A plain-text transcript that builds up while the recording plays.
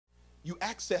You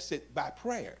access it by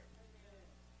prayer.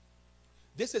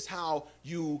 This is how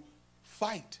you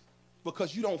fight,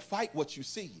 because you don't fight what you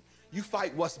see. You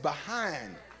fight what's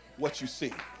behind what you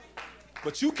see.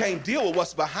 But you can't deal with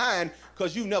what's behind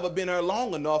because you've never been there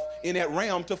long enough in that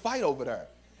realm to fight over there.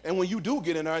 And when you do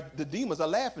get in there, the demons are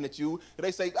laughing at you.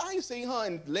 They say, I ain't seen her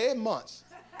in 11 months.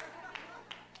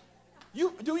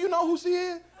 Do you know who she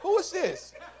is? Who is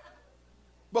this?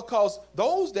 Because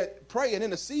those that pray and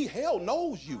intercede, hell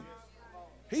knows you.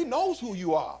 He knows who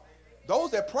you are.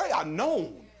 Those that pray are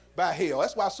known by hell.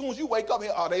 That's why as soon as you wake up,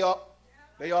 are they up?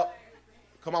 They up.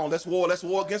 Come on, let's war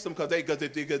against them, because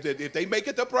if they make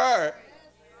it to prayer,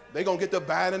 they're going to get the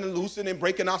binding and loosing and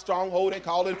breaking our stronghold and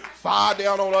calling fire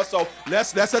down on us. So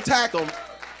let's attack them.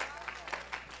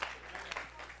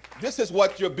 This is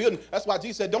what you're building. That's why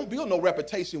Jesus said, don't build no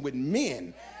reputation with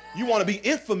men. You want to be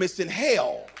infamous in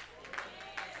hell.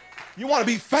 You want to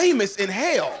be famous in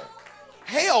hell.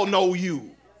 Hell know you.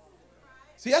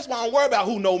 See, that's why I'm worried about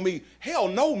who know me. Hell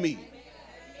know me.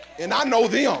 And I know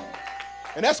them.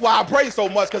 And that's why I pray so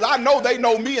much, because I know they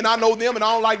know me and I know them, and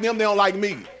I don't like them, they don't like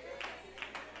me.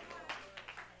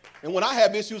 And when I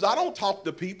have issues, I don't talk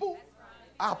to people.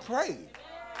 I pray.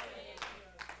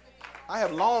 I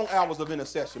have long hours of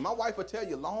intercession. My wife will tell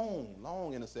you,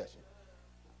 long intercession.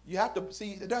 You have to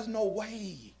see, there's no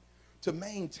way to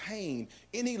maintain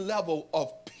any level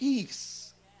of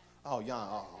peace.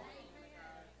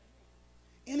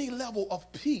 Any level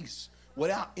of peace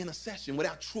without intercession,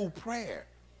 without true prayer.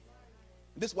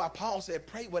 This is why Paul said,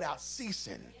 pray without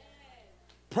ceasing.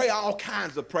 Pray all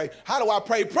kinds of prayer. How do I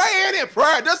pray? Pray any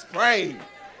prayer. Just pray.